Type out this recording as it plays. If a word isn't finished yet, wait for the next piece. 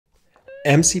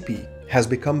MCP has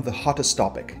become the hottest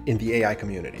topic in the AI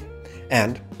community,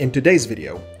 and in today's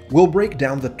video, we'll break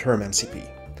down the term MCP.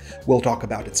 We'll talk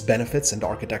about its benefits and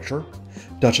architecture,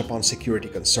 touch upon security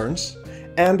concerns,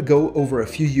 and go over a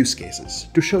few use cases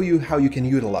to show you how you can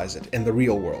utilize it in the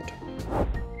real world.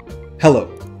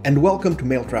 Hello, and welcome to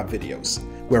Mailtrap videos,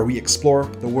 where we explore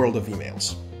the world of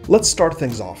emails. Let's start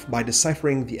things off by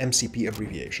deciphering the MCP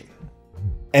abbreviation.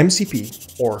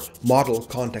 MCP, or Model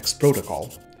Context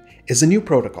Protocol, is a new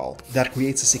protocol that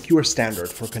creates a secure standard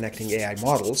for connecting AI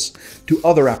models to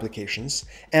other applications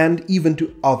and even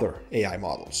to other AI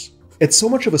models. It's so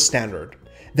much of a standard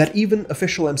that even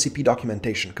official MCP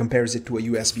documentation compares it to a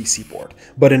USB-C port,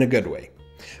 but in a good way.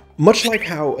 Much like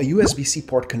how a USB-C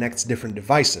port connects different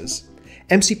devices,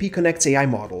 MCP connects AI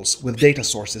models with data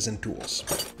sources and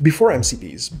tools. Before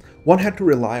MCPs, one had to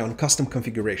rely on custom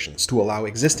configurations to allow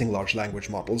existing large language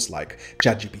models like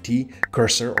ChatGPT,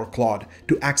 Cursor, or Claude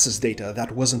to access data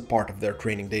that wasn't part of their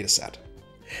training dataset.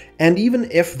 And even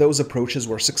if those approaches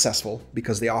were successful,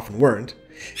 because they often weren't,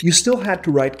 you still had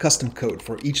to write custom code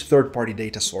for each third-party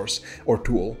data source or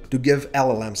tool to give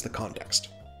LLMs the context.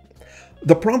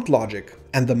 The prompt logic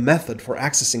and the method for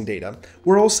accessing data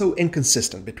were also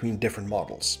inconsistent between different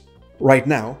models. Right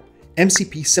now,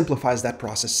 MCP simplifies that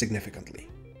process significantly.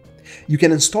 You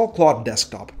can install Claude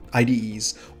desktop,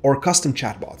 IDEs, or custom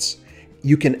chatbots.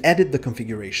 You can edit the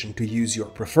configuration to use your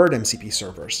preferred MCP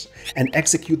servers and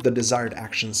execute the desired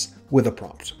actions with a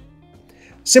prompt.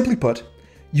 Simply put,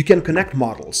 you can connect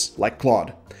models, like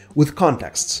Claude, with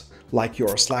contexts, like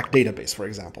your Slack database, for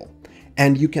example,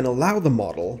 and you can allow the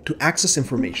model to access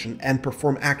information and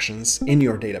perform actions in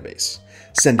your database,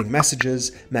 sending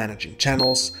messages, managing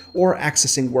channels, or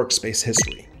accessing workspace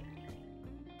history.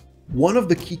 One of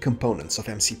the key components of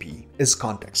MCP is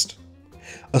context,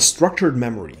 a structured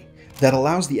memory that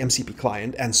allows the MCP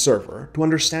client and server to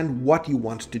understand what you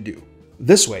want to do.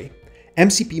 This way,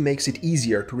 MCP makes it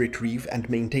easier to retrieve and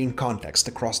maintain context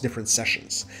across different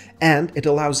sessions, and it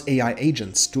allows AI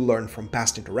agents to learn from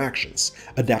past interactions,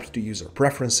 adapt to user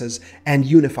preferences, and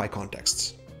unify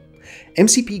contexts.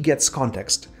 MCP gets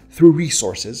context through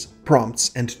resources,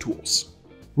 prompts, and tools.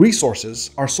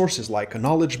 Resources are sources like a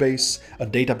knowledge base, a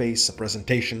database, a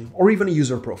presentation, or even a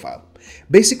user profile.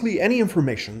 Basically, any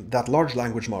information that large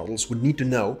language models would need to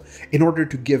know in order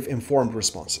to give informed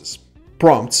responses.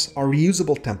 Prompts are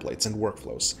reusable templates and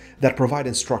workflows that provide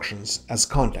instructions as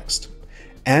context,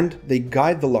 and they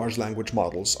guide the large language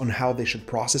models on how they should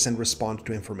process and respond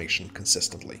to information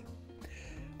consistently.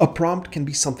 A prompt can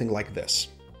be something like this.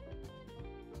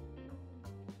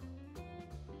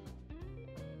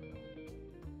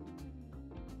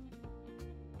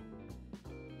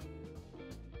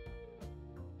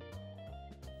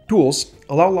 Tools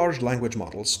allow large language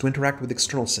models to interact with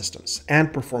external systems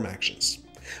and perform actions.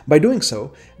 By doing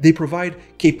so, they provide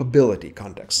capability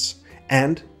contexts,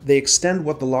 and they extend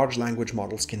what the large language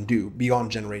models can do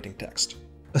beyond generating text.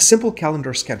 A simple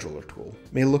calendar scheduler tool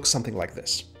may look something like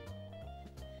this.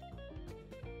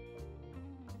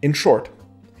 In short,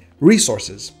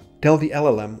 resources tell the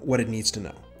LLM what it needs to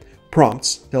know,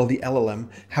 prompts tell the LLM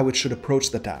how it should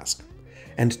approach the task,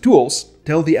 and tools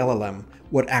tell the LLM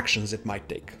what actions it might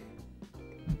take.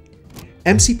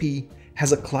 MCP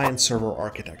has a client-server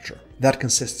architecture that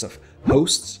consists of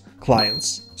hosts,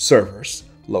 clients, servers,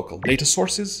 local data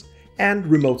sources, and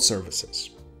remote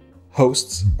services.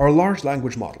 Hosts are large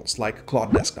language models like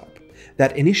Claude Desktop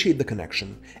that initiate the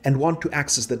connection and want to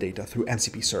access the data through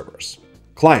MCP servers.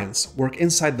 Clients work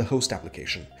inside the host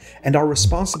application and are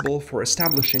responsible for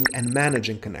establishing and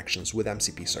managing connections with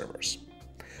MCP servers.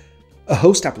 A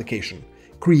host application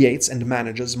creates and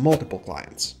manages multiple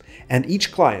clients, and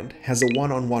each client has a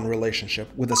one-on-one relationship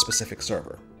with a specific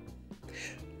server.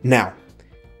 Now,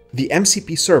 the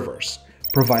MCP servers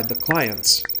provide the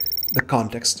clients the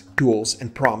context, tools,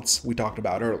 and prompts we talked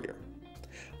about earlier.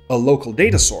 A local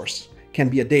data source can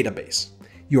be a database,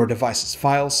 your device's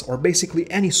files, or basically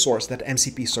any source that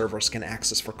MCP servers can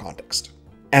access for context.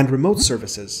 And remote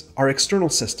services are external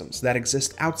systems that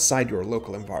exist outside your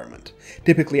local environment,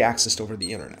 typically accessed over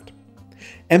the internet.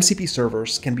 MCP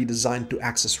servers can be designed to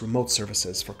access remote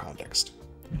services for context.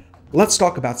 Let's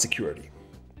talk about security.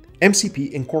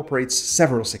 MCP incorporates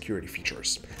several security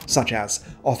features, such as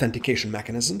authentication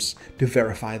mechanisms to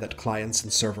verify that clients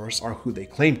and servers are who they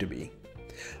claim to be,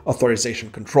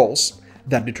 authorization controls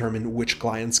that determine which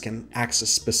clients can access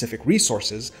specific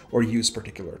resources or use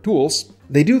particular tools.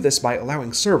 They do this by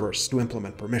allowing servers to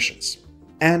implement permissions,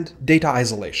 and data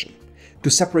isolation to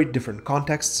separate different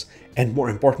contexts and, more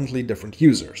importantly, different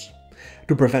users,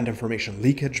 to prevent information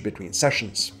leakage between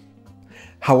sessions.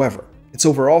 However, its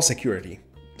overall security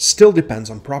still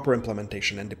depends on proper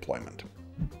implementation and deployment.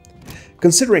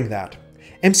 Considering that,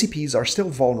 MCPs are still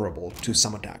vulnerable to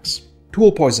some attacks.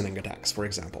 Tool poisoning attacks, for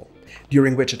example,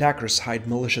 during which attackers hide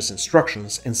malicious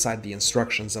instructions inside the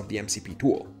instructions of the MCP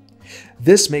tool.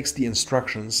 This makes the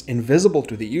instructions invisible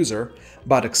to the user,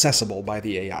 but accessible by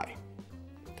the AI.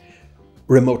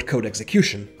 Remote code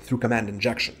execution through command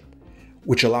injection,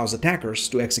 which allows attackers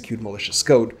to execute malicious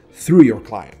code through your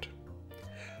client.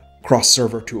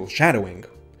 Cross-server tool shadowing,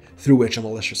 through which a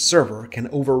malicious server can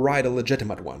override a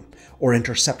legitimate one or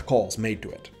intercept calls made to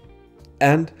it.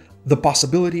 And the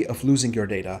possibility of losing your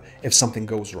data if something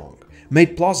goes wrong,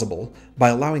 made plausible by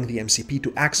allowing the MCP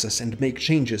to access and make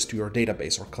changes to your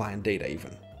database or client data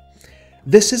even.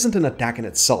 This isn't an attack in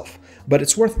itself, but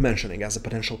it's worth mentioning as a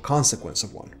potential consequence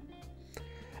of one.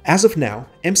 As of now,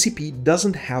 MCP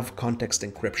doesn't have context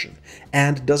encryption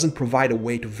and doesn't provide a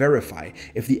way to verify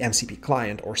if the MCP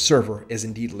client or server is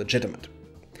indeed legitimate.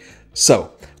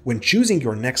 So, when choosing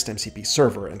your next MCP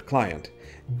server and client,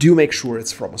 do make sure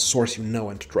it's from a source you know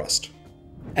and trust.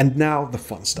 And now the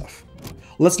fun stuff.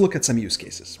 Let's look at some use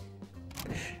cases.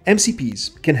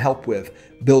 MCPs can help with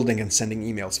building and sending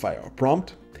emails via a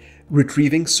prompt,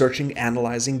 retrieving, searching,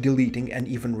 analyzing, deleting, and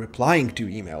even replying to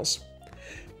emails,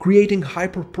 creating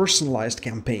hyper-personalized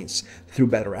campaigns through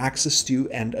better access to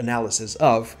and analysis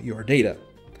of your data,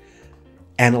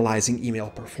 analyzing email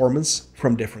performance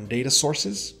from different data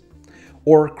sources,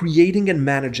 or creating and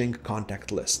managing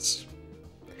contact lists.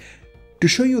 To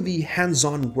show you the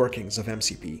hands-on workings of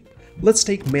MCP, let's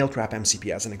take Mailtrap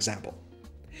MCP as an example.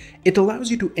 It allows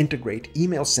you to integrate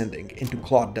email sending into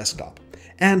Claude Desktop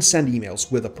and send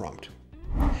emails with a prompt.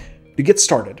 To get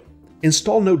started,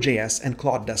 install Node.js and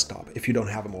Claude Desktop if you don't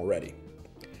have them already.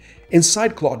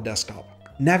 Inside Claude Desktop,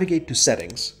 navigate to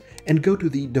Settings and go to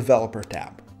the Developer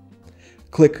tab.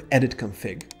 Click Edit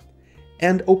Config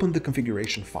and open the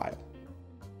configuration file.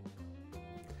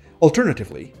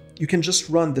 Alternatively, you can just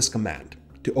run this command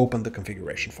to open the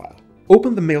configuration file.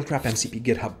 Open the Mailtrap MCP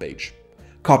GitHub page,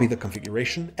 copy the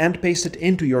configuration, and paste it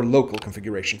into your local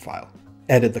configuration file.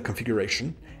 Edit the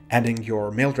configuration, adding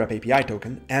your Mailtrap API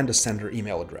token and a sender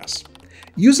email address.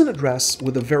 Use an address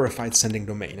with a verified sending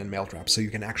domain in Mailtrap so you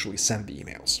can actually send the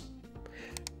emails.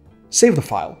 Save the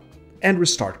file and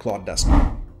restart Claude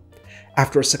Desktop.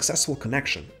 After a successful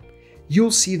connection, you'll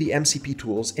see the MCP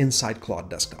tools inside Claude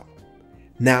Desktop.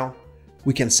 Now,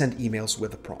 we can send emails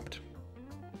with a prompt.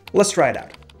 Let's try it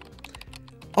out.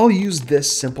 I'll use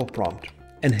this simple prompt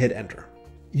and hit enter.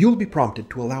 You'll be prompted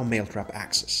to allow Mailtrap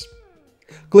access.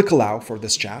 Click allow for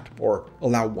this chat or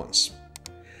allow once.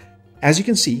 As you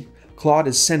can see, Claude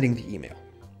is sending the email,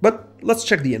 but let's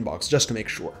check the inbox just to make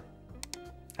sure.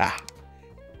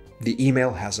 The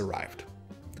email has arrived.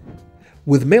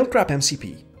 With Mailtrap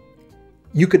MCP,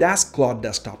 you could ask Claude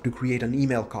Desktop to create an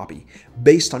email copy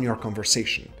based on your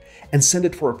conversation and send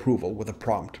it for approval with a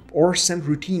prompt, or send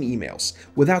routine emails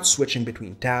without switching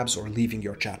between tabs or leaving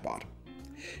your chatbot.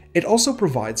 It also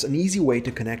provides an easy way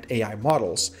to connect AI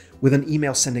models with an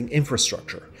email sending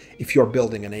infrastructure if you're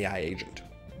building an AI agent.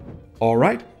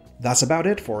 Alright, that's about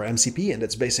it for MCP and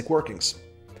its basic workings.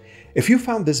 If you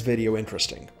found this video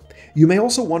interesting, you may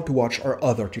also want to watch our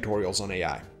other tutorials on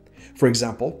AI. For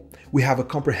example, we have a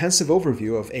comprehensive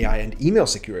overview of AI and email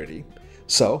security,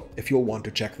 so if you'll want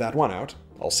to check that one out,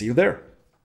 I'll see you there.